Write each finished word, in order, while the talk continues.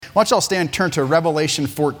Why don't y'all stand and turn to Revelation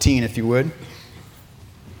 14, if you would.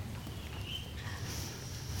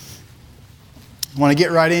 I want to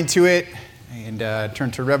get right into it and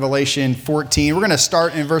turn to Revelation 14. We're going to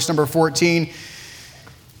start in verse number 14.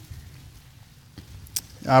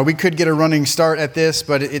 We could get a running start at this,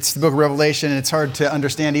 but it's the book of Revelation, and it's hard to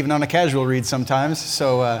understand even on a casual read sometimes.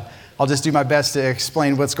 So I'll just do my best to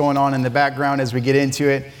explain what's going on in the background as we get into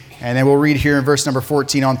it. And then we'll read here in verse number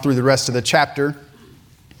 14 on through the rest of the chapter.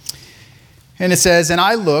 And it says, "And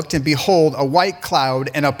I looked, and behold, a white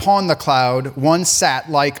cloud, and upon the cloud one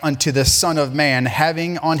sat like unto the Son of Man,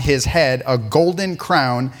 having on his head a golden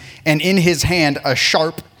crown, and in his hand a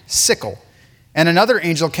sharp sickle. And another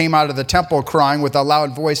angel came out of the temple, crying with a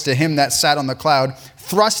loud voice to him that sat on the cloud,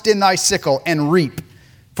 Thrust in thy sickle, and reap,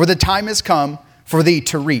 for the time is come for thee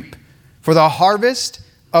to reap. For the harvest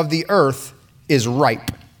of the earth is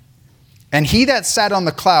ripe. And he that sat on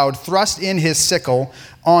the cloud thrust in his sickle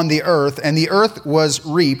on the earth, and the earth was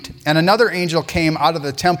reaped. And another angel came out of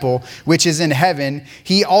the temple, which is in heaven,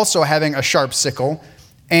 he also having a sharp sickle.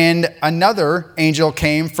 And another angel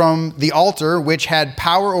came from the altar, which had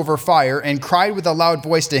power over fire, and cried with a loud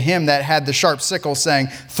voice to him that had the sharp sickle, saying,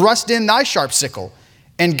 Thrust in thy sharp sickle,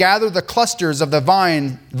 and gather the clusters of the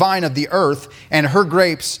vine of the earth, and her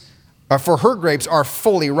grapes, for her grapes are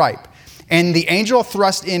fully ripe. And the angel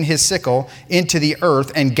thrust in his sickle into the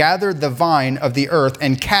earth, and gathered the vine of the earth,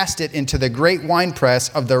 and cast it into the great winepress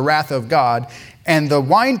of the wrath of God. And the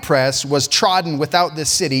winepress was trodden without the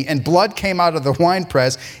city, and blood came out of the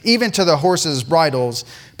winepress, even to the horses' bridles,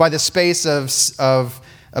 by the space of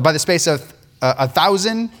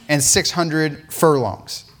 1,600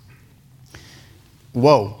 furlongs."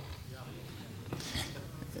 Whoa.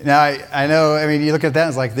 Now, I know, you look at that and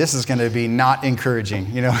it's like, this is going to be not encouraging,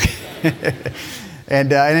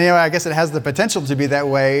 And I guess it has the potential to be that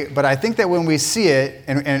way, but I think that when we see it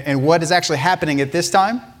and what is actually happening at this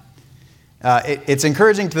time, it's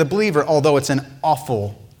encouraging to the believer, although it's an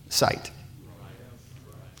awful sight.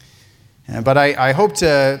 But I hope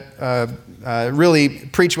to really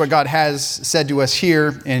preach what God has said to us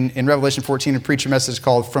here in Revelation 14 and preach a message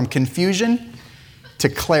called From Confusion to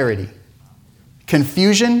Clarity.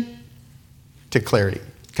 Confusion to clarity.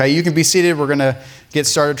 Okay, you can be seated. We're going to get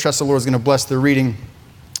started. Trust the Lord is going to bless the reading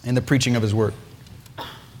and the preaching of his word.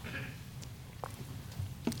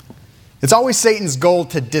 It's always Satan's goal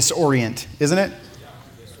to disorient, isn't it?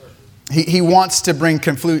 He wants to bring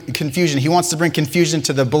confusion. He wants to bring confusion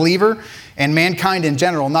to the believer and mankind in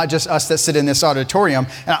general, not just us that sit in this auditorium.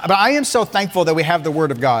 But I am so thankful that we have the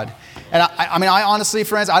Word of God. And I honestly,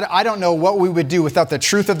 friends, I don't know what we would do without the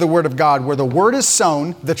truth of the Word of God, where the Word is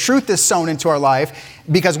sown, the truth is sown into our life,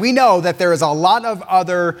 because we know that there is a lot of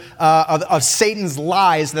other, of Satan's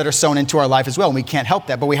lies that are sown into our life as well, and we can't help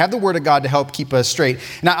that. But we have the Word of God to help keep us straight.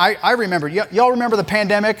 Now, I remember, y'all remember the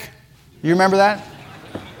pandemic? You remember that?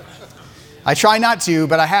 I try not to,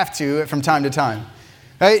 but I have to from time to time.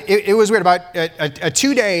 It was weird. About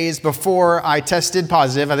 2 days before I tested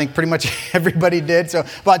positive, I think pretty much everybody did. So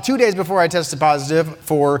about 2 days before I tested positive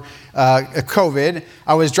for COVID,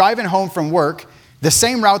 I was driving home from work, the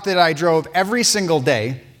same route that I drove every single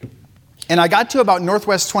day. And I got to about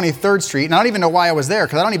Northwest 23rd Street. And I don't even know why I was there,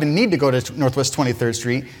 because I don't even need to go to Northwest 23rd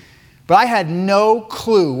Street. But I had no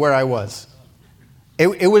clue where I was.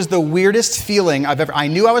 It was the weirdest feeling I've ever. I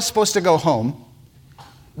knew I was supposed to go home,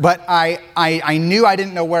 but I knew I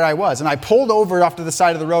didn't know where I was. And I pulled over off to the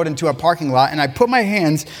side of the road into a parking lot, and I put my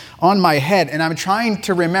hands on my head, and I'm trying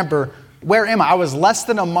to remember, where am I? I was less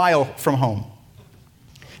than a mile from home.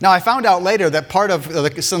 Now, I found out later that part of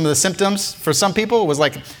some of the symptoms for some people was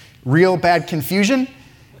like real bad confusion.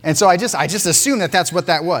 And so I just assumed that that's what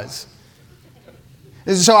that was.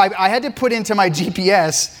 So I had to put into my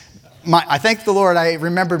GPS, I thank the Lord I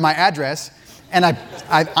remembered my address. And I'm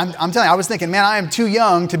telling you, I was thinking, man, I am too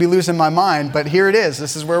young to be losing my mind, but here it is.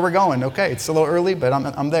 This is where we're going. Okay, it's a little early, but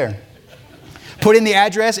I'm there. Put in the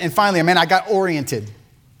address, and finally, man, I got oriented.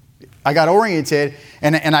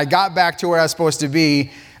 And I got back to where I was supposed to be.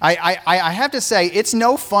 I have to say, it's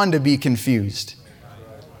no fun to be confused.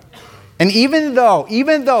 And even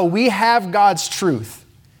though we have God's truth,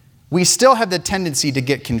 we still have the tendency to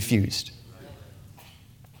get confused.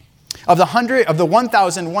 Of the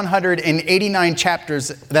 1,189 chapters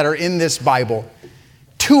that are in this Bible,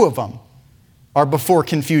 2 of them are before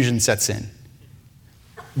confusion sets in.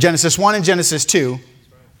 Genesis 1 and Genesis 2,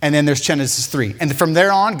 and then there's Genesis 3. And from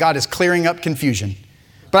there on, God is clearing up confusion.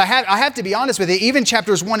 But I have to be honest with you, even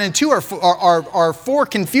chapters 1 and 2 are for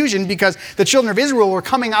confusion because the children of Israel were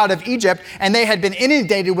coming out of Egypt and they had been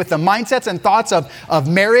inundated with the mindsets and thoughts of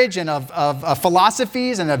marriage and of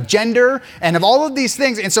philosophies and of gender and of all of these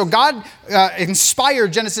things. And so God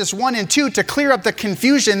inspired Genesis 1 and 2 to clear up the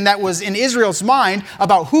confusion that was in Israel's mind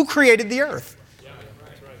about who created the earth.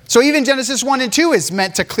 So even Genesis 1 and 2 is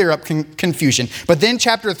meant to clear up confusion. But then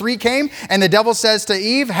chapter 3 came and the devil says to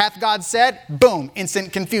Eve, hath God said? Boom,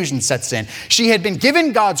 instant confusion sets in. She had been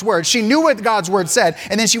given God's word. She knew what God's word said.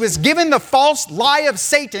 And then she was given the false lie of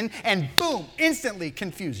Satan and boom, instantly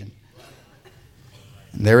confusion.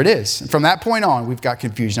 And there it is. And from that point on, we've got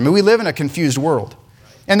confusion. I mean, we live in a confused world.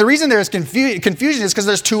 And the reason there's confusion is because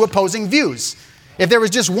there's two opposing views. If there was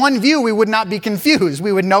just one view, we would not be confused.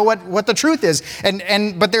 We would know what the truth is.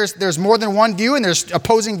 But there's more than one view, and there's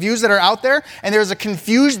opposing views that are out there, and there's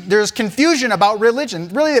confusion about religion.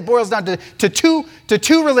 Really, it boils down to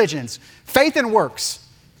two religions: faith and works,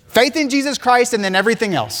 faith in Jesus Christ, and then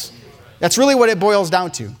everything else. That's really what it boils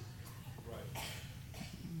down to.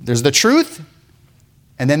 There's the truth,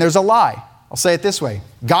 and then there's a lie. I'll say it this way: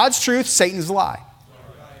 God's truth, Satan's lie.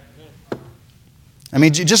 I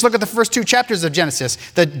mean, just look at the first 2 chapters of Genesis.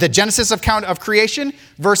 The Genesis account of creation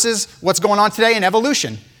versus what's going on today in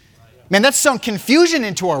evolution. Man, that's some confusion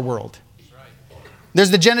into our world. There's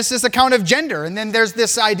the Genesis account of gender, and then there's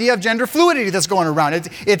this idea of gender fluidity that's going around.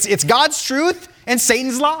 It's God's truth and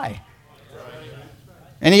Satan's lie.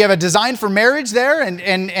 And you have a design for marriage there,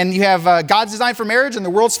 and you have God's design for marriage and the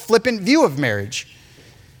world's flippant view of marriage.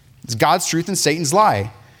 It's God's truth and Satan's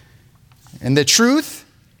lie. And the truth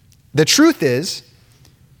is,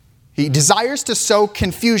 he desires to sow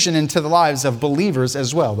confusion into the lives of believers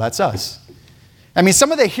as well. That's us. I mean,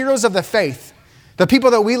 some of the heroes of the faith, the people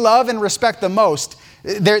that we love and respect the most,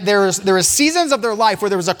 there is seasons of their life where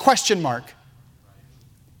there was a question mark.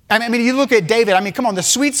 I mean, you look at David. I mean, come on, the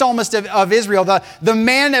sweet psalmist of Israel, the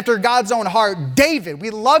man after God's own heart, David. We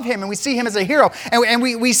love him and we see him as a hero. And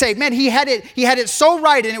we say, man, he had it so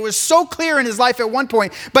right and it was so clear in his life at one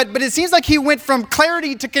point. But it seems like he went from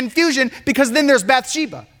clarity to confusion because then there's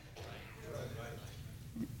Bathsheba.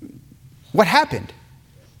 What happened?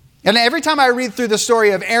 And every time I read through the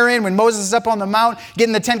story of Aaron, when Moses is up on the mount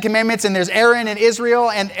getting the 10 Commandments, and there's Aaron and Israel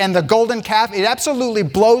and the golden calf, it absolutely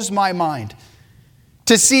blows my mind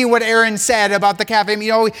to see what Aaron said about the calf. I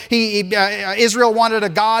mean, Israel wanted a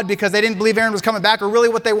god because they didn't believe Aaron was coming back, or really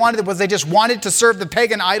what they wanted was they just wanted to serve the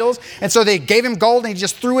pagan idols. And so they gave him gold and he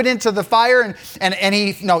just threw it into the fire. And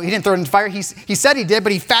he didn't throw it in the fire. He said he did,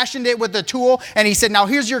 but he fashioned it with the tool. And he said, now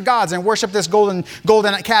here's your gods, and worship this golden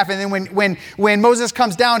calf. And then when Moses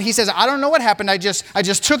comes down, he says, I don't know what happened. I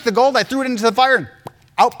just took the gold, I threw it into the fire, and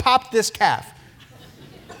out popped this calf.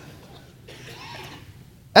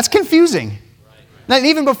 That's confusing. And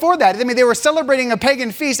even before that, I mean, they were celebrating a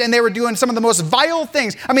pagan feast and they were doing some of the most vile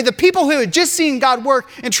things. I mean, the people who had just seen God work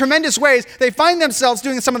in tremendous ways, they find themselves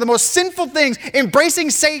doing some of the most sinful things, embracing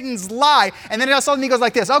Satan's lie. And then all of a sudden he goes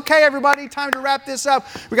like this: okay, everybody, time to wrap this up.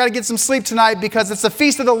 We got to get some sleep tonight because it's the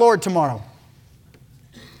feast of the Lord tomorrow.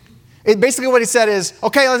 Basically what he said is,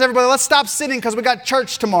 okay, let's stop sinning because we got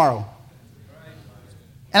church tomorrow.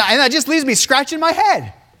 And that just leaves me scratching my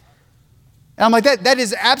head. And I'm like, that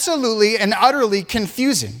is absolutely and utterly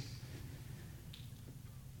confusing.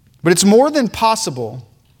 But it's more than possible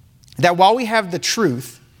that while we have the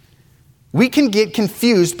truth, we can get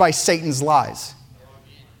confused by Satan's lies.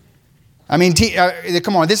 I mean,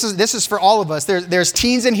 come on, this is for all of us. There's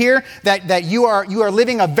teens in here that you are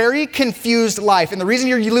living a very confused life. And the reason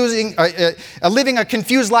you're living a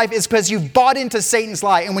confused life is because you've bought into Satan's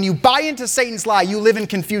lie. And when you buy into Satan's lie, you live in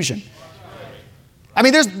confusion. I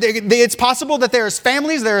mean, it's possible that there's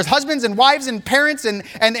families, there's husbands and wives and parents and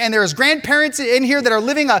there's grandparents in here that are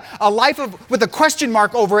living a life with a question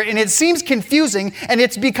mark over it, and it seems confusing, and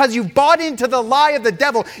it's because you've bought into the lie of the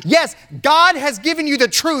devil. Yes, God has given you the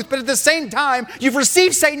truth, but at the same time, you've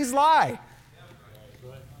received Satan's lie.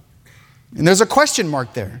 And there's a question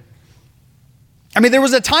mark there. I mean,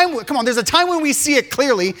 there's a time when we see it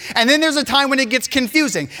clearly, and then there's a time when it gets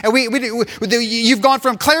confusing. And you've gone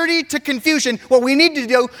from clarity to confusion. What we need to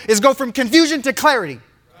do is go from confusion to clarity.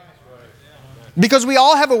 Because we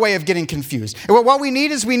all have a way of getting confused. And what we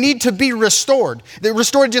need to be restored. The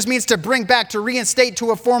restored just means to bring back, to reinstate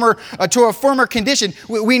to a former condition.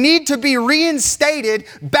 We need to be reinstated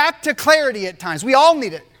back to clarity at times. We all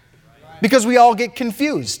need it. Because we all get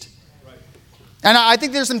confused. And I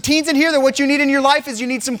think there's some teens in here that what you need in your life is you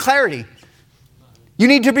need some clarity. You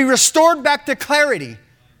need to be restored back to clarity.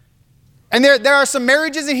 And there are some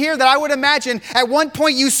marriages in here that I would imagine at one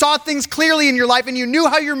point you saw things clearly in your life and you knew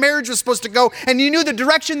how your marriage was supposed to go and you knew the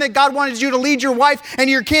direction that God wanted you to lead your wife and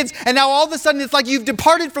your kids. And now all of a sudden it's like you've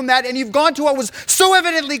departed from that and you've gone to what was so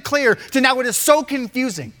evidently clear to now it is so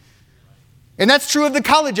confusing. And that's true of the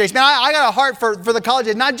college age. Man, I got a heart for the college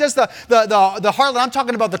age, not just the Heartland. I'm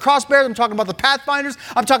talking about the Crossbears. I'm talking about the Pathfinders.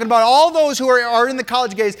 I'm talking about all those who are in the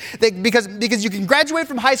college age because you can graduate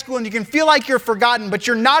from high school and you can feel like you're forgotten, but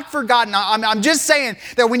you're not forgotten. I'm just saying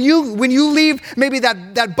that when you leave maybe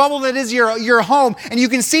that bubble that is your home and you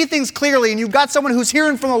can see things clearly and you've got someone who's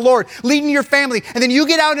hearing from the Lord, leading your family, and then you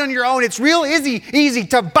get out on your own, it's real easy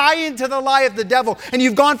to buy into the lie of the devil, and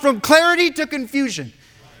you've gone from clarity to confusion.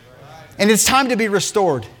 And it's time to be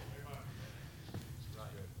restored.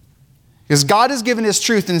 Because God has given his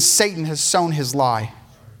truth and Satan has sown his lie.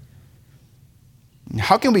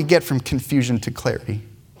 How can we get from confusion to clarity?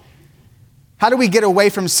 How do we get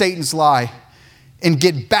away from Satan's lie and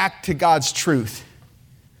get back to God's truth?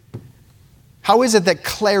 How is it that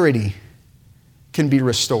clarity can be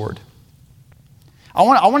restored? I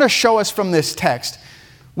want to show us from this text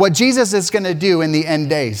what Jesus is going to do in the end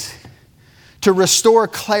days to restore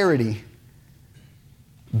clarity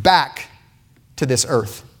back to this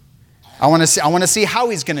earth. I want to see how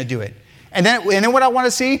he's going to do it. And then what I want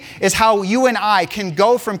to see is how you and I can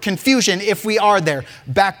go from confusion, if we are there,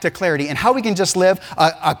 back to clarity, and how we can just live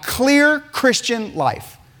a clear Christian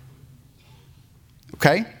life.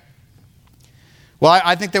 Okay? Well,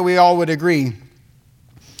 I think that we all would agree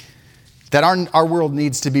that our world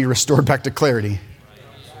needs to be restored back to clarity.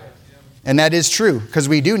 And that is true, because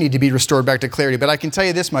we do need to be restored back to clarity. But I can tell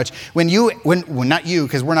you this much, when not you,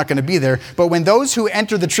 because we're not going to be there, but when those who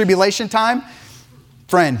enter the tribulation time,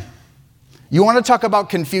 friend, you want to talk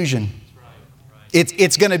about confusion.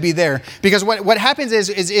 It's going to be there. Because what happens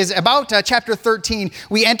is about chapter 13,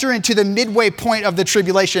 we enter into the midway point of the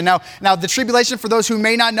tribulation. Now the tribulation, for those who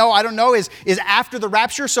may not know, I don't know, is after the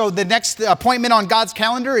rapture. So the next appointment on God's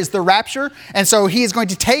calendar is the rapture. And so he is going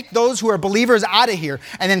to take those who are believers out of here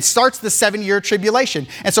and then starts the 7-year tribulation.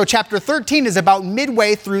 And so chapter 13 is about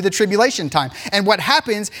midway through the tribulation time. And what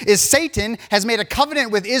happens is Satan has made a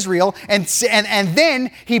covenant with Israel and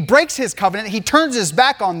then he breaks his covenant. He turns his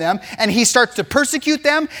back on them and he starts to persecute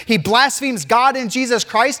them. He blasphemes God and Jesus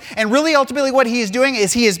Christ. And really, ultimately, what he is doing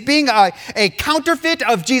is he is being a counterfeit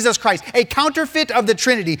of Jesus Christ, a counterfeit of the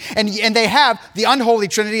Trinity. And they have the unholy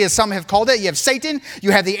Trinity, as some have called it. You have Satan, you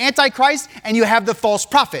have the Antichrist, and you have the false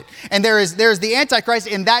prophet. And there's the Antichrist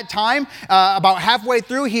in that time. About halfway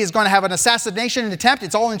through, he is going to have an assassination attempt.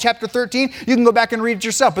 It's all in chapter 13. You can go back and read it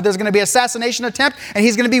yourself. But there's going to be an assassination attempt, and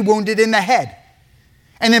he's going to be wounded in the head.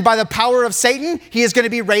 And then by the power of Satan, he is going to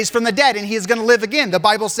be raised from the dead and he is going to live again. The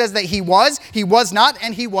Bible says that he was not,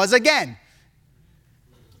 and he was again.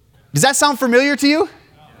 Does that sound familiar to you?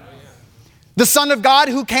 The Son of God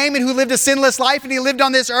who came and who lived a sinless life and he lived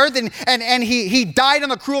on this earth and he died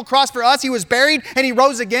on a cruel cross for us. He was buried and he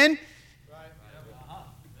rose again.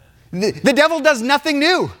 The devil does nothing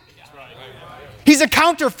new. He's a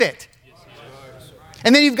counterfeit.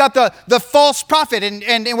 And then you've got the false prophet.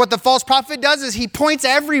 And what the false prophet does is he points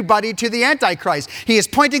everybody to the Antichrist. He is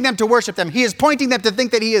pointing them to worship them. He is pointing them to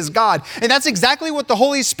think that he is God. And that's exactly what the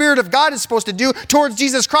Holy Spirit of God is supposed to do towards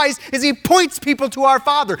Jesus Christ, is he points people to our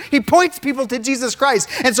Father. He points people to Jesus Christ.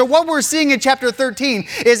 And so what we're seeing in chapter 13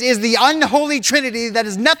 is the unholy Trinity that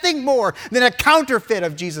is nothing more than a counterfeit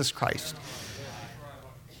of Jesus Christ.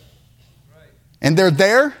 And they're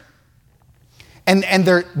there, and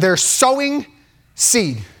they're sowing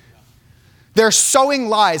seed. They're sowing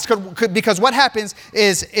lies because what happens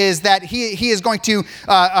is that he is going to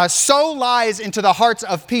sow lies into the hearts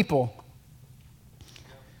of people.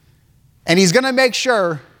 And he's going to make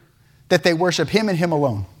sure that they worship him and him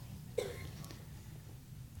alone.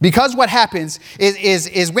 Because what happens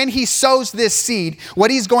is when he sows this seed,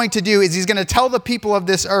 what he's going to do is he's going to tell the people of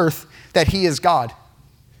this earth that he is God.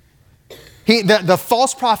 The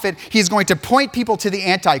false prophet, he's going to point people to the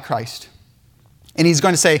Antichrist. And he's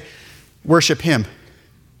going to say, worship him.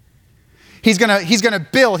 He's going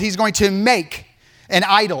to make an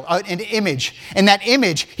idol, an image. And that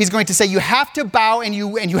image, he's going to say, you have to bow and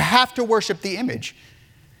you have to worship the image.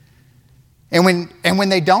 And when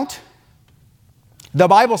they don't, the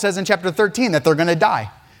Bible says in chapter 13 that they're going to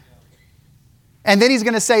die. And then he's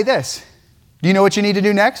going to say this. Do you know what you need to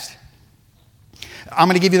do next? I'm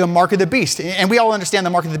going to give you the mark of the beast. And we all understand the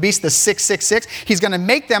mark of the beast, the 666. He's going to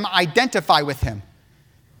make them identify with him.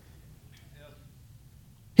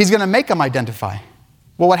 He's going to make them identify.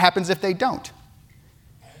 Well, what happens if they don't?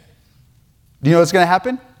 Do you know what's going to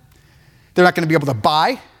happen? They're not going to be able to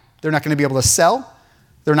buy. They're not going to be able to sell.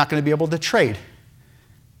 they're not going to be able to trade,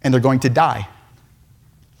 and they're going to die.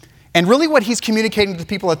 And really what he's communicating to the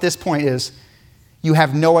people at this point is, you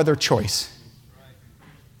have no other choice.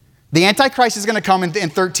 The Antichrist is going to come in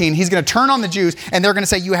 13. He's going to turn on the Jews, and they're going to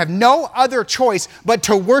say, you have no other choice but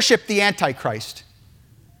to worship the Antichrist.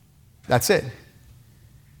 That's it.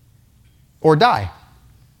 Or die.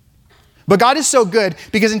 But God is so good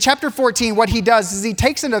because in chapter 14, what he does is he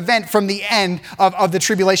takes an event from the end of the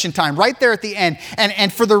tribulation time, right there at the end.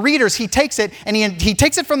 And for the readers, he takes it and he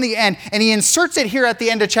takes it from the end and he inserts it here at the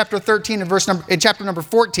end of chapter 13 in chapter number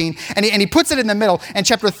 14. And he puts it in the middle. And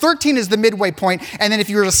chapter 13 is the midway point. And then if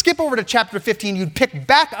you were to skip over to chapter 15, you'd pick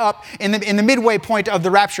back up in the midway point of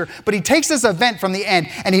the rapture. But he takes this event from the end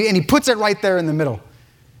and he puts it right there in the middle.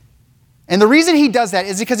 And the reason he does that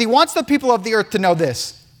is because he wants the people of the earth to know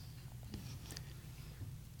this.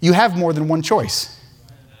 You have more than one choice.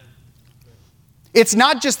 It's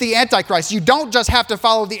not just the Antichrist. You don't just have to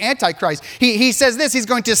follow the Antichrist. He says this, he's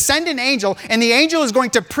going to send an angel, and the angel is going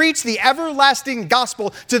to preach the everlasting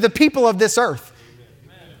gospel to the people of this earth.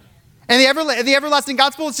 And the everlasting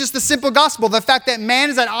gospel is just the simple gospel. The fact that man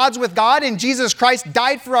is at odds with God and Jesus Christ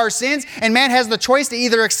died for our sins, and man has the choice to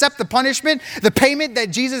either accept the punishment, the payment that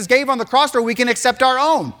Jesus gave on the cross, or we can accept our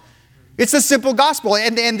own. It's the simple gospel.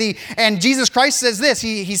 And Jesus Christ says this.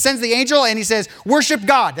 He sends the angel and he says, worship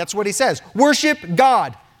God. That's what he says. Worship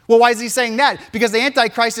God. Well, why is he saying that? Because the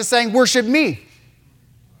Antichrist is saying, worship me.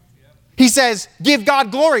 He says, give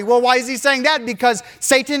God glory. Well, why is he saying that? Because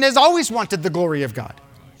Satan has always wanted the glory of God.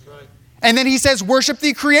 And then he says, worship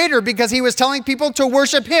the Creator, because he was telling people to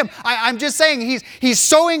worship him. I'm just saying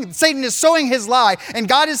Satan is sowing his lie. And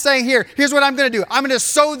God is saying here's what I'm going to do. I'm going to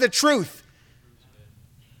sow the truth.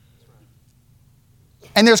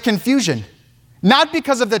 And there's confusion, not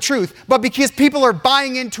because of the truth, but because people are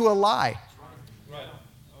buying into a lie.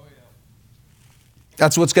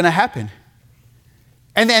 That's what's going to happen.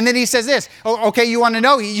 And then he says this, okay, you want to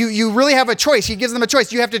know, you really have a choice. He gives them a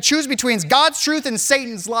choice. You have to choose between God's truth and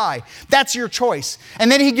Satan's lie. That's your choice.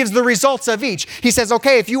 And then he gives the results of each. He says,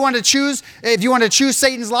 okay, if you want to choose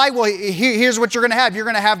Satan's lie, well, here's what you're going to have. You're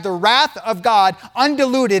going to have the wrath of God,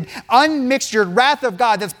 undiluted, unmixtured wrath of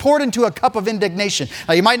God that's poured into a cup of indignation.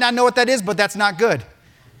 Now, you might not know what that is, but that's not good.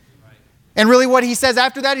 And really what he says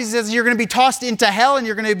after that, he says you're going to be tossed into hell, and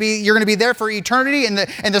you're going to be there for eternity, and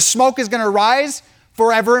the smoke is going to rise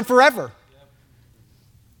forever and forever.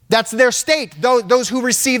 That's their state, those who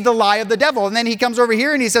receive the lie of the devil. And then he comes over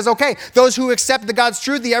here and he says, okay, those who accept the God's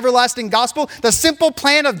truth, the everlasting gospel, the simple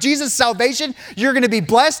plan of Jesus' salvation, you're going to be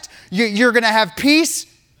blessed, you're going to have peace,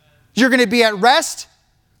 you're going to be at rest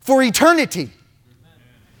for eternity.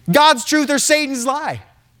 God's truth or Satan's lie.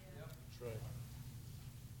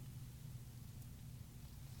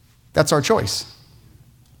 That's our choice.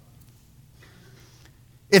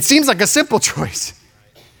 It seems like a simple choice.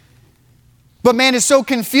 But man is so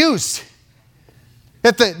confused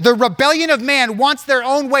that the rebellion of man wants their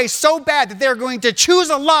own way so bad that they're going to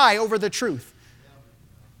choose a lie over the truth.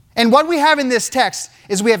 And what we have in this text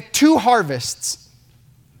is we have two harvests.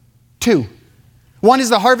 Two. One is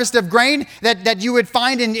the harvest of grain that you would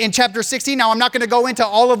find in chapter 16. Now, I'm not going to go into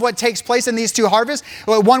all of what takes place in these two harvests.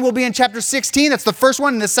 One will be in chapter 16. That's the first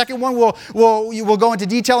one. And the second one will go into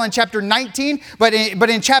detail in chapter 19. But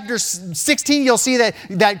in chapter 16, you'll see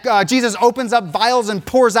that Jesus opens up vials and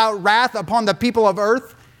pours out wrath upon the people of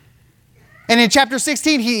earth. And in chapter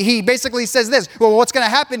 16, he basically says this. Well, what's going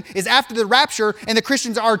to happen is after the rapture and the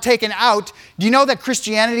Christians are taken out, do you know that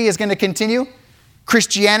Christianity is going to continue?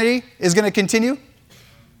 Christianity is going to continue?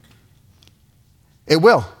 It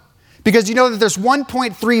will. Because you know that there's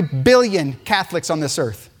 1.3 billion Catholics on this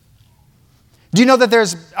earth. Do you know that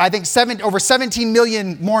there's, I think, over 17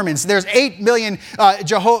 million Mormons? There's 8 million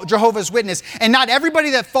Jehovah's Witnesses. And not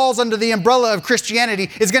everybody that falls under the umbrella of Christianity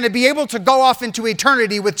is going to be able to go off into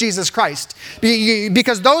eternity with Jesus Christ.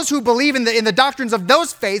 Because those who believe in the doctrines of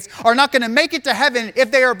those faiths are not going to make it to heaven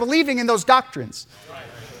if they are believing in those doctrines.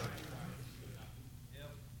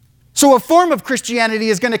 So a form of Christianity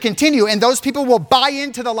is going to continue, and those people will buy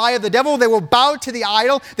into the lie of the devil. They will bow to the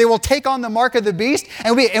idol. They will take on the mark of the beast.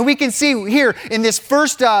 And we can see here in this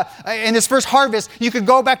first harvest, you could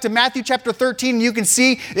go back to Matthew chapter 13, and you can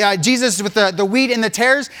see Jesus with the wheat and the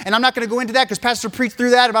tares. And I'm not going to go into that because Pastor preached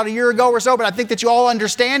through that about a year ago or so, but I think that you all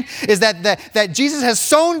understand is that Jesus has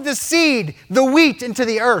sown the seed, the wheat, into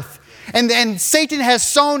the earth. And Satan has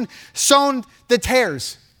sown the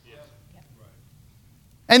tares.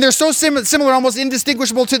 And they're so similar, almost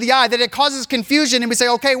indistinguishable to the eye, that it causes confusion. And we say,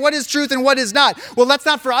 okay, what is truth and what is not? Well, that's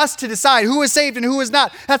not for us to decide who is saved and who is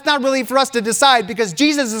not. That's not really for us to decide, because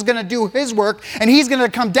Jesus is going to do his work, and he's going to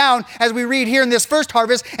come down, as we read here in this first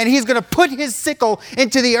harvest, and he's going to put his sickle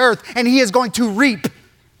into the earth, and he is going to reap.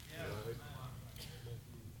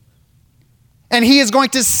 And he is going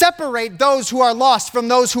to separate those who are lost from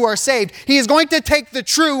those who are saved. He is going to take the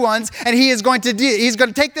true ones, and he's going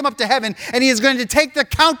to take them up to heaven, and he is going to take the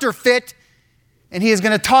counterfeit, and he is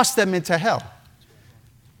going to toss them into hell.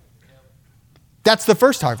 That's the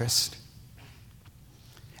first harvest.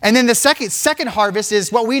 And then the second harvest is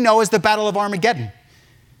what we know as the Battle of Armageddon.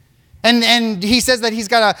 And he says that he's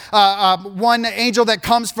got one angel that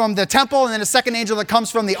comes from the temple, and then a second angel that comes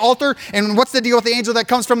from the altar. And what's the deal with the angel that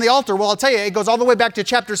comes from the altar? Well, I'll tell you, it goes all the way back to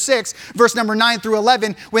chapter 6, verse number 9 through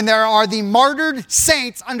 11, when there are the martyred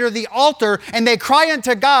saints under the altar, and they cry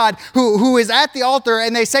unto God who is at the altar,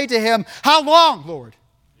 and they say to him, "How long, Lord?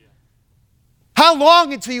 How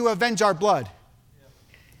long until you avenge our blood?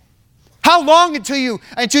 How long until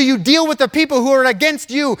you deal with the people who are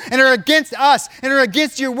against you and are against us and are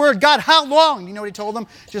against your word? God, how long?" You know what he told them?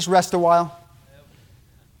 Just rest a while.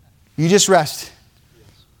 You just rest.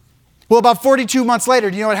 Well, about 42 months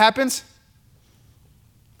later, do you know what happens?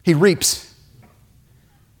 He reaps.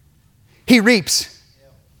 He reaps.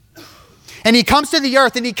 And he comes to the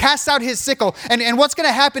earth and he casts out his sickle. And what's going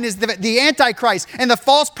to happen is the Antichrist and the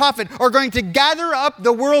false prophet are going to gather up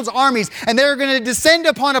the world's armies, and they're going to descend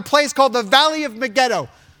upon a place called the Valley of Megiddo.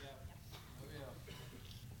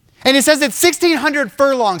 And it says it's 1,600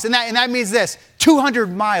 furlongs, and that means this,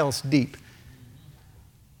 200 miles deep.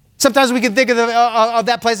 Sometimes we can think of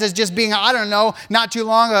that place as just being, I don't know, not too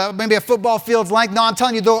long, maybe a football field's length. No, I'm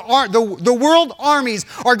telling you, the world armies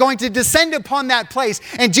are going to descend upon that place.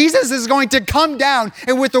 And Jesus is going to come down,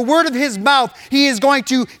 and with the word of his mouth, he is going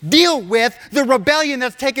to deal with the rebellion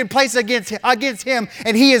that's taken place against him,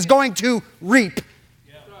 and he is going to reap.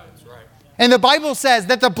 Yeah, that's right. And the Bible says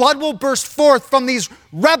that the blood will burst forth from these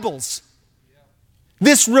rebels,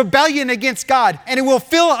 this rebellion against God, and it will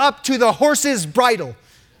fill up to the horse's bridle.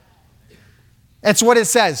 That's what it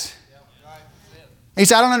says. And you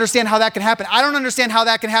say, I don't understand how that can happen. I don't understand how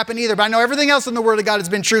that can happen either, but I know everything else in the Word of God has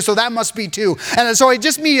been true, so that must be too. And so it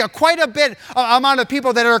just means quite a bit amount of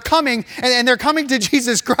people that are coming, and they're coming to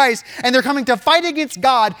Jesus Christ, and they're coming to fight against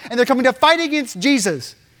God, and they're coming to fight against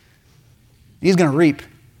Jesus. He's going to reap.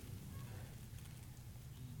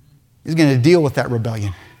 He's going to deal with that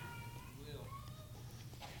rebellion.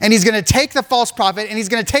 And he's going to take the false prophet, and he's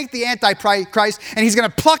going to take the Antichrist, and he's going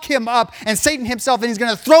to pluck him up, and Satan himself, and he's going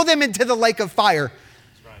to throw them into the lake of fire.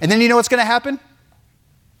 Right. And then you know what's going to happen?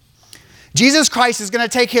 Jesus Christ is going to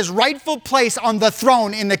take his rightful place on the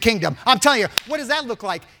throne in the kingdom. I'm telling you, what does that look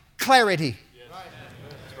like? Clarity. Yes.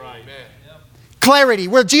 That's right. Clarity.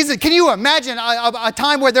 Where Jesus, can you imagine a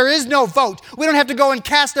time where there is no vote? We don't have to go and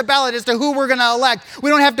cast a ballot as to who we're going to elect. We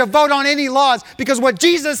don't have to vote on any laws, because what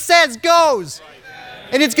Jesus says goes. Right.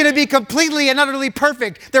 And it's going to be completely and utterly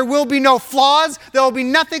perfect. There will be no flaws. There will be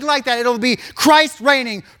nothing like that. It'll be Christ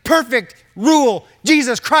reigning, perfect rule.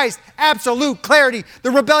 Jesus Christ, absolute clarity.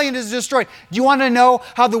 The rebellion is destroyed. Do you want to know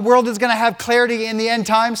how the world is going to have clarity in the end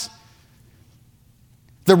times?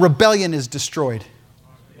 The rebellion is destroyed.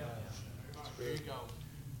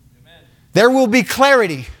 There will be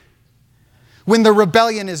clarity when the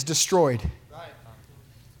rebellion is destroyed.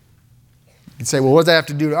 You say, well, what does that have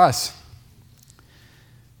to do to us?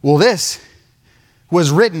 Well, this was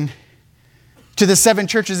written to the 7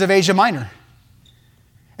 churches of Asia Minor.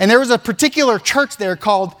 And there was a particular church there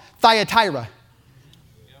called Thyatira.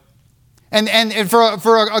 And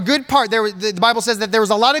for a good part, the Bible says that there was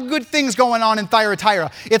a lot of good things going on in Thyatira.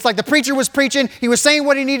 It's like the preacher was preaching. He was saying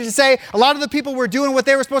what he needed to say. A lot of the people were doing what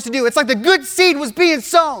they were supposed to do. It's like the good seed was being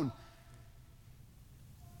sown.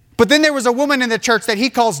 But then there was a woman in the church that he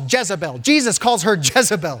calls Jezebel. Jesus calls her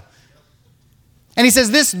Jezebel. And he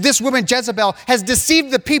says this woman, Jezebel, has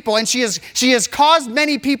deceived the people, and she has caused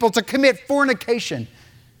many people to commit fornication.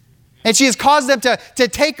 And she has caused them to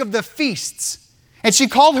take of the feasts. And she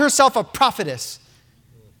called herself a prophetess.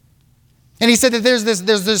 And he said that there's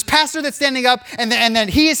this pastor that's standing up, and then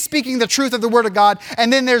he is speaking the truth of the word of God.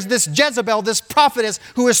 And then there's this Jezebel, this prophetess,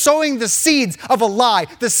 who is sowing the seeds of a lie,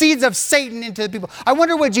 the seeds of Satan into the people. I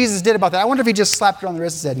wonder what Jesus did about that. I wonder if he just slapped her on the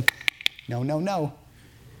wrist and said, no, no, no.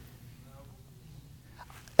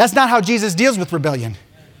 That's not how Jesus deals with rebellion.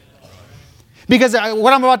 Because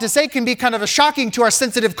what I'm about to say can be kind of shocking to our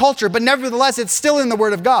sensitive culture, but nevertheless, it's still in the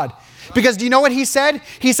Word of God. Because do you know what he said?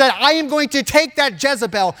 He said, I am going to take that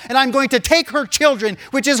Jezebel, and I'm going to take her children,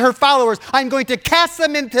 which is her followers. I'm going to cast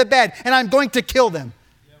them into bed, and I'm going to kill them.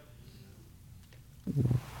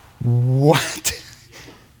 What?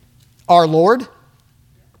 Our Lord?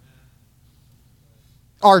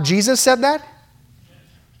 Our Jesus said that?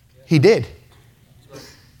 He did.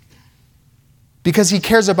 Because he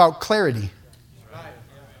cares about clarity.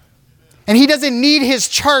 And he doesn't need his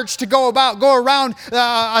church to go around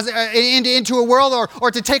into a world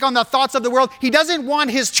or to take on the thoughts of the world. He doesn't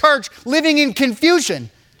want his church living in confusion.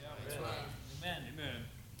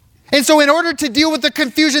 And so in order to deal with the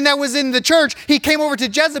confusion that was in the church, he came over to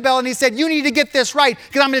Jezebel and he said, you need to get this right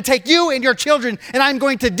because I'm going to take you and your children and I'm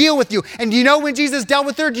going to deal with you. And do you know when Jesus dealt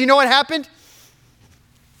with her, do you know what happened?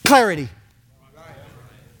 Clarity.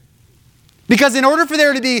 Because in order for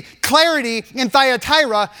there to be clarity in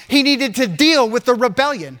Thyatira, he needed to deal with the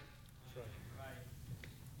rebellion.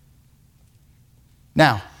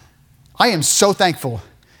 Now, I am so thankful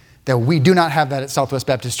that we do not have that at Southwest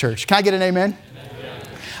Baptist Church. Can I get an amen?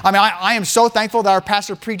 I mean, I am so thankful that our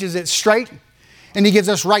pastor preaches it straight and he gives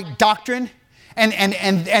us right doctrine.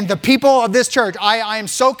 And the people of this church, I am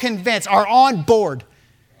so convinced, are on board.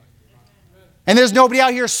 And there's nobody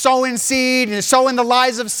out here sowing seed and sowing the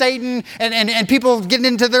lies of Satan and people getting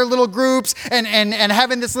into their little groups and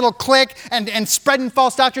having this little clique and spreading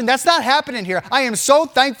false doctrine. That's not happening here. I am so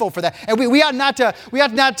thankful for that. And we ought not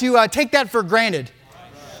to take that for granted.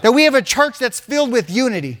 That we have a church that's filled with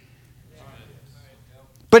unity.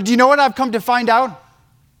 But do you know what I've come to find out?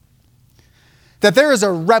 That there is a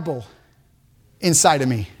rebel inside of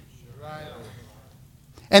me.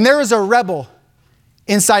 And there is a rebel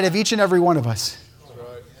inside of each and every one of us.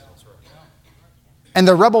 And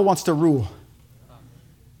the rebel wants to rule.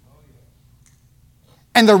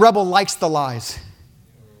 And the rebel likes the lies.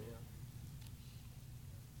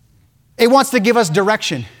 It wants to give us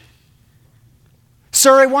direction.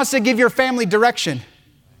 Sir, it wants to give your family direction.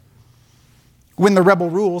 When the rebel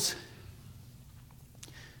rules.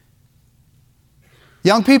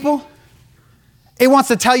 Young people, it wants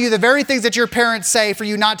to tell you the very things that your parents say for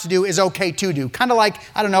you not to do is okay to do. Kind of like,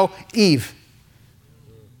 I don't know, Eve.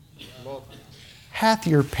 Hath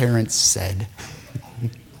your parents said.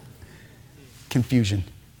 Confusion.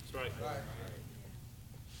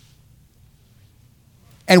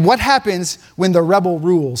 And what happens when the rebel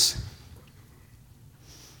rules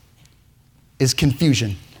is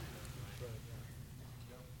confusion.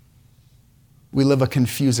 We live a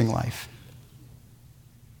confusing life.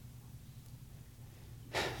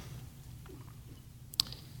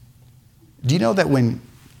 Do you know that when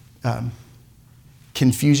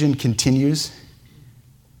confusion continues,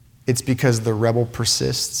 it's because the rebel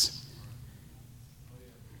persists?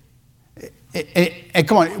 And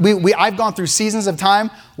come on, I've gone through seasons of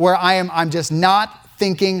time where I'm just not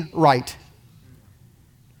thinking right.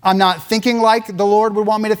 I'm not thinking like the Lord would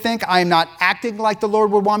want me to think. I am not acting like the Lord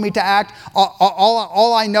would want me to act.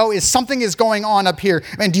 All I know is something is going on up here.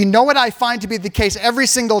 And do you know what I find to be the case every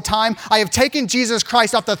single time? I have taken Jesus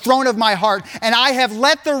Christ off the throne of my heart, and I have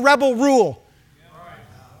let the rebel rule.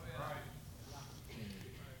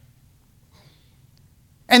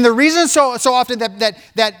 And the reason so often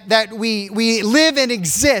that we live and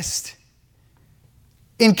exist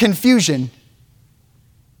in confusion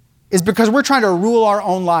is because we're trying to rule our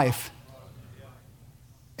own life.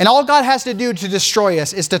 And all God has to do to destroy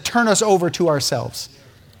us is to turn us over to ourselves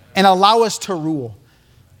and allow us to rule.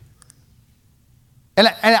 And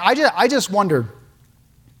I just wonder,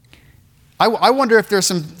 I wonder if there's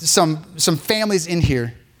some families in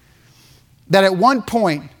here that at one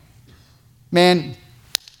point, man,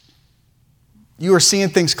 you were seeing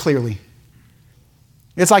things clearly.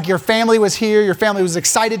 It's like your family was here, your family was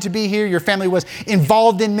excited to be here, your family was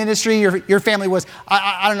involved in ministry, your family was,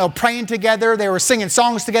 I don't know, praying together, they were singing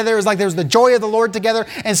songs together, it was like there was the joy of the Lord together,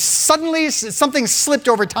 and suddenly something slipped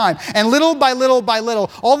over time. And little by little by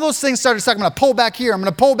little, all those things started saying, I'm going to pull back here, I'm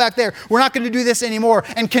going to pull back there, we're not going to do this anymore,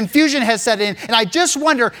 and confusion has set in, and I just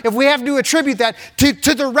wonder if we have to attribute that to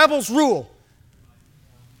the rebel's rule.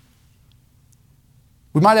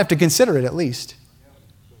 We might have to consider it at least.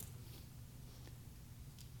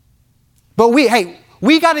 But we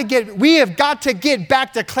have got to get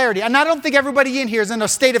back to clarity. And I don't think everybody in here is in a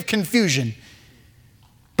state of confusion.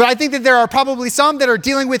 But I think that there are probably some that are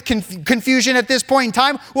dealing with confusion at this point in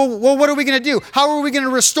time. Well, what are we going to do? How are we going to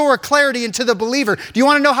restore clarity into the believer? Do you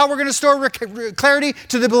want to know how we're going to restore clarity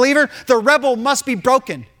to the believer? The rebel must be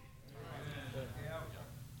broken.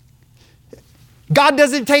 God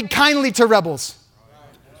doesn't take kindly to rebels.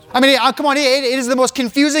 I mean, come on, it is the most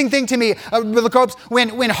confusing thing to me, Brother Copes, when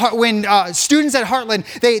students at Heartland,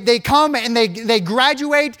 they come and they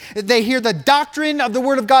graduate, they hear the doctrine of the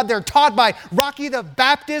Word of God, they're taught by Rocky the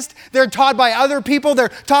Baptist, they're taught by other people, they're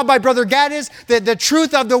taught by Brother Gaddis, the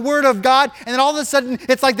truth of the Word of God, and then all of a sudden,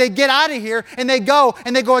 it's like they get out of here and they go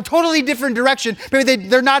a totally different direction. Maybe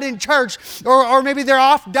they're not in church, or maybe they're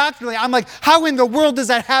off doctrinally. I'm like, how in the world does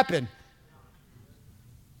that happen?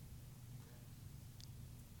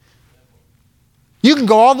 You can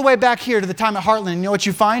go all the way back here to the time at Heartland, and you know what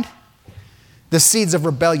you find? The seeds of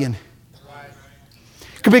rebellion.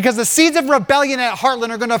 Because the seeds of rebellion at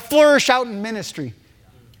Heartland are going to flourish out in ministry.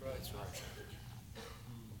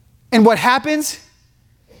 And what happens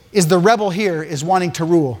is the rebel here is wanting to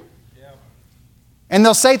rule. And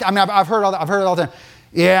they'll say, I've heard it all the time.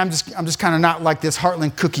 Yeah, I'm just kind of not like this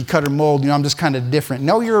Heartland cookie cutter mold. I'm just kind of different.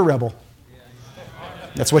 No, you're a rebel.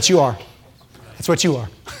 That's what you are. That's what you are.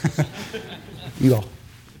 You go,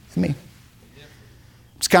 it's me.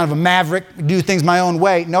 Just kind of a maverick, do things my own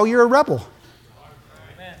way. No, you're a rebel.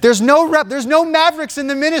 There's no mavericks in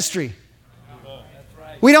the ministry.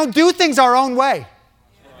 We don't do things our own way.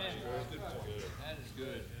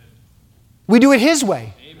 We do it His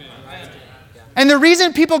way. And the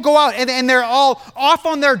reason people go out and they're all off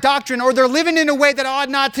on their doctrine, or they're living in a way that ought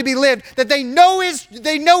not to be lived, that they know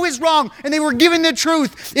is wrong, and they were given the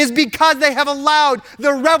truth, is because they have allowed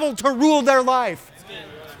the rebel to rule their life.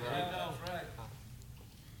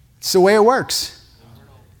 It's the way it works.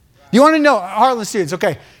 You want to know, Heartland students,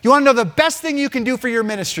 okay, you want to know the best thing you can do for your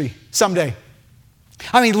ministry someday?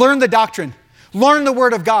 Learn the doctrine. Learn the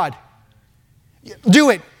Word of God. Do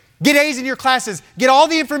it. Get A's in your classes. Get all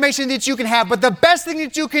the information that you can have. But the best thing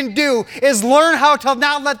that you can do is learn how to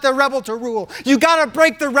not let the rebel to rule. You got to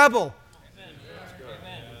break the rebel.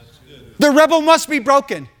 The rebel must be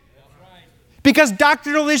broken. Because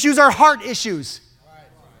doctrinal issues are heart issues.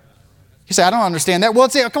 You say, I don't understand that. Well,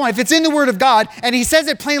 come on, if it's in the Word of God and He says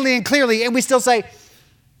it plainly and clearly, and we still say,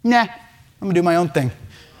 nah, I'm going to do my own thing.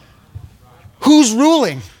 Who's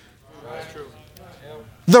ruling?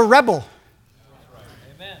 The rebel.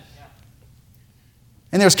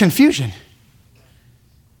 And there's confusion.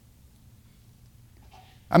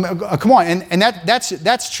 Come on, and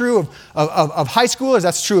that's true of high schoolers.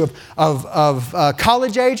 That's true of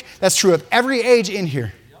college age. That's true of every age in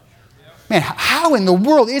here. Man, how in the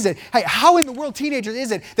world is it? Hey, how in the world, teenagers,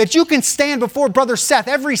 is it that you can stand before Brother Seth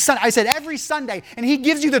every Sunday? I said every Sunday, and he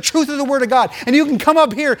gives you the truth of the Word of God, and you can come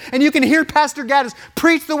up here and you can hear Pastor Gaddis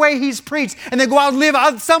preach the way he's preached, and then go out and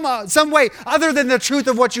live some way other than the truth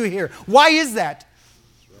of what you hear. Why is that?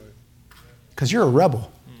 Because you're a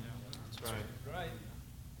rebel.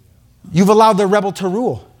 You've allowed the rebel to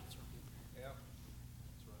rule.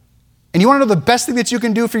 And you want to know the best thing that you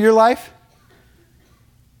can do for your life?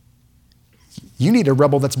 You need a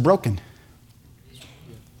rebel that's broken.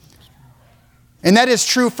 And that is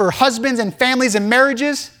true for husbands and families and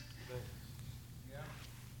marriages.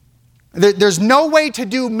 There's no way to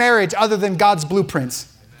do marriage other than God's blueprints.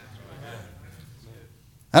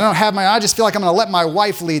 I just feel like I'm going to let my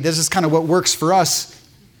wife lead. This is kind of what works for us.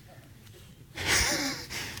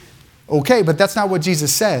 Okay, but that's not what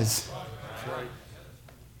Jesus says.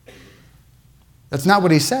 That's not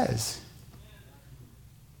what He says.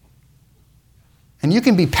 And you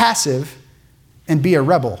can be passive and be a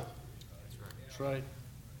rebel. That's right.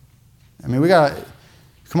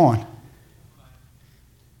 Come on.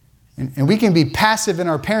 And we can be passive in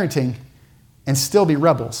our parenting and still be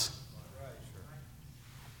rebels.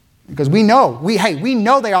 Because we know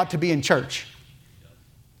they ought to be in church.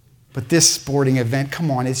 But this sporting event,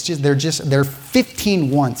 come on, they're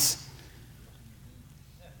 15 once.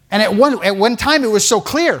 And at one time it was so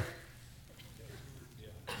clear.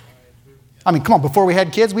 Come on, before we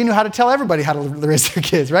had kids, we knew how to tell everybody how to raise their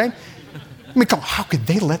kids, right? Come on, how could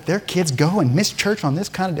they let their kids go and miss church on this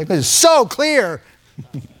kind of day? Because it's so clear.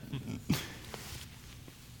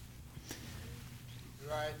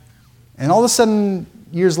 Right. And all of a sudden,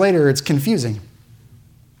 years later, it's confusing.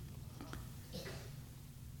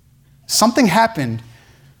 Something happened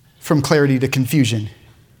from clarity to confusion.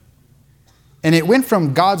 And it went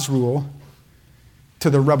from God's rule to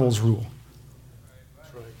the rebel's rule.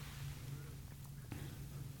 That's right.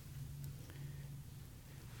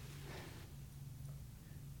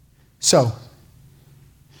 So,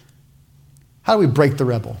 how do we break the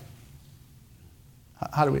rebel?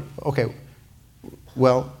 Okay,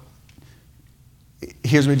 well,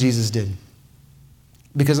 here's what Jesus did.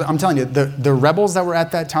 Because I'm telling you, the rebels that were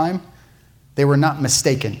at that time, they were not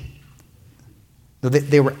mistaken.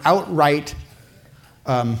 They were outright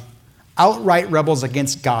rebels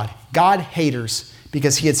against God. God haters.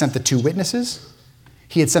 because he had sent the 2 witnesses.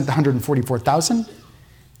 He had sent the 144,000.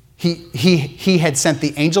 He had sent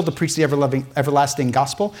the angel to preach the everlasting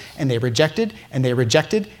gospel, and they rejected, and they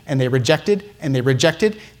rejected, and they rejected, and they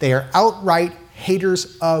rejected. They are outright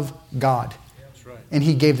haters of God. That's right. And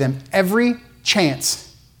he gave them every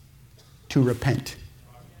chance to repent.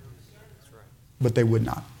 But they would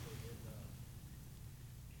not.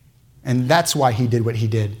 And that's why he did what he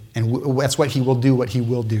did. And that's what he will do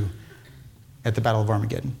at the Battle of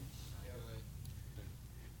Armageddon.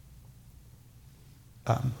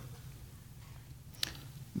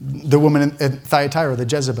 The woman in Thyatira, the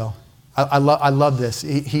Jezebel. I love this.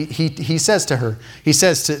 He says to her, he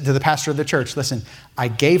says to the pastor of the church, listen, I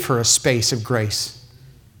gave her a space of grace.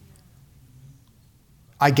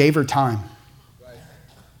 I gave her time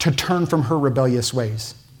to turn from her rebellious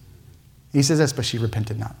ways. He says this, but she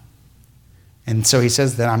repented not. And so he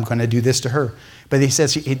says that I'm going to do this to her. But he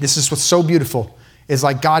says, this is what's so beautiful, is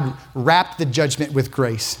like God wrapped the judgment with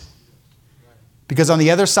grace. Because on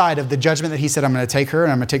the other side of the judgment that he said, I'm going to take her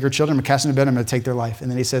and I'm going to take her children, I'm going to cast them to bed, I'm going to take their life.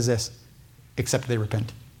 And then he says this, except they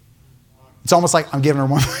repent. It's almost like I'm giving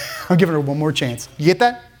her one more chance. You get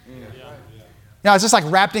that? Yeah, it's just like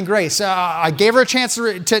wrapped in grace. I gave her a chance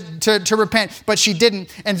to repent, but she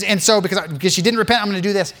didn't. And so because she didn't repent, I'm going to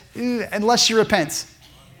do this. Unless she repents.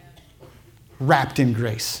 Wrapped in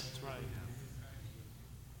grace.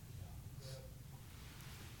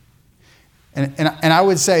 And I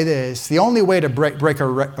would say this, the only way to break a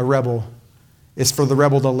rebel is for the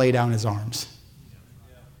rebel to lay down his arms.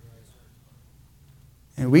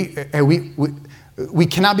 And we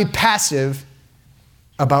cannot be passive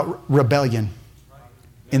about rebellion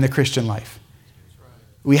in the Christian life.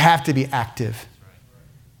 We have to be active.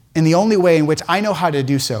 And the only way in which I know how to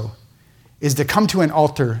do so is to come to an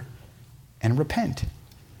altar and repent.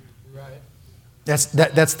 That's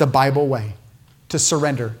the Bible way, to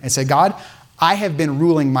surrender and say, God, I have been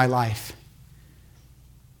ruling my life.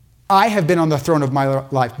 I have been on the throne of my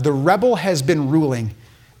life. The rebel has been ruling,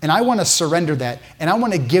 and I want to surrender that, and I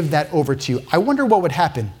want to give that over to you. I wonder what would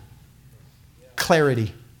happen.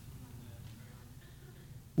 Clarity.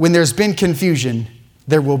 When there's been confusion,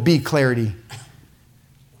 there will be clarity.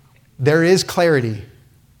 There is clarity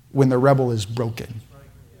when the rebel is broken.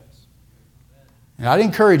 And I'd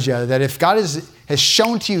encourage you that if God has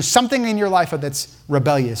shown to you something in your life that's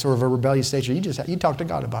rebellious or of a rebellious nature, you talk to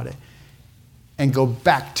God about it and go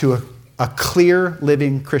back to a clear,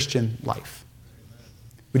 living Christian life.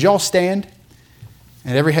 Would you all stand?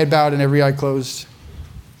 And every head bowed and every eye closed.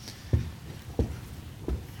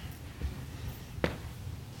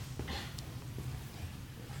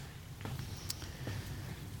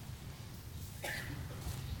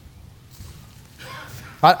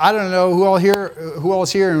 I don't know who all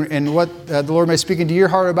is here and what the Lord may speak into your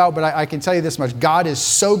heart about, but I can tell you this much. God is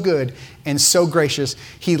so good and so gracious.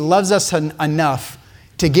 He loves us enough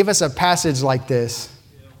to give us a passage like this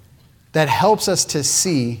that helps us to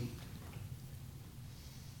see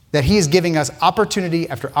that He is giving us opportunity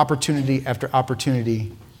after opportunity after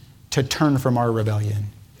opportunity to turn from our rebellion.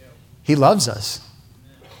 He loves us,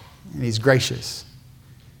 and He's gracious.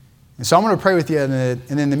 And so I'm going to pray with you, and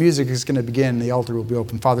then the music is going to begin. The altar will be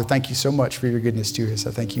open. Father, thank you so much for your goodness to us.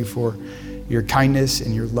 I thank you for your kindness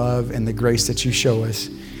and your love and the grace that you show us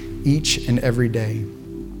each and every day.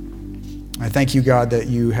 I thank you, God, that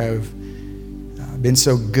you have been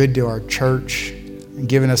so good to our church and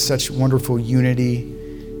given us such wonderful unity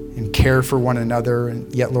and care for one another.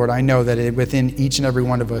 And yet, Lord, I know that within each and every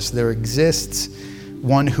one of us, there exists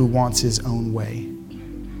one who wants his own way.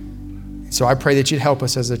 So I pray that you'd help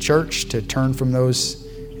us as a church to turn from those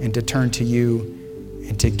and to turn to you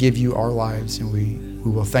and to give you our lives. And we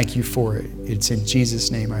will thank you for it. It's in Jesus'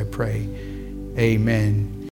 name I pray. Amen.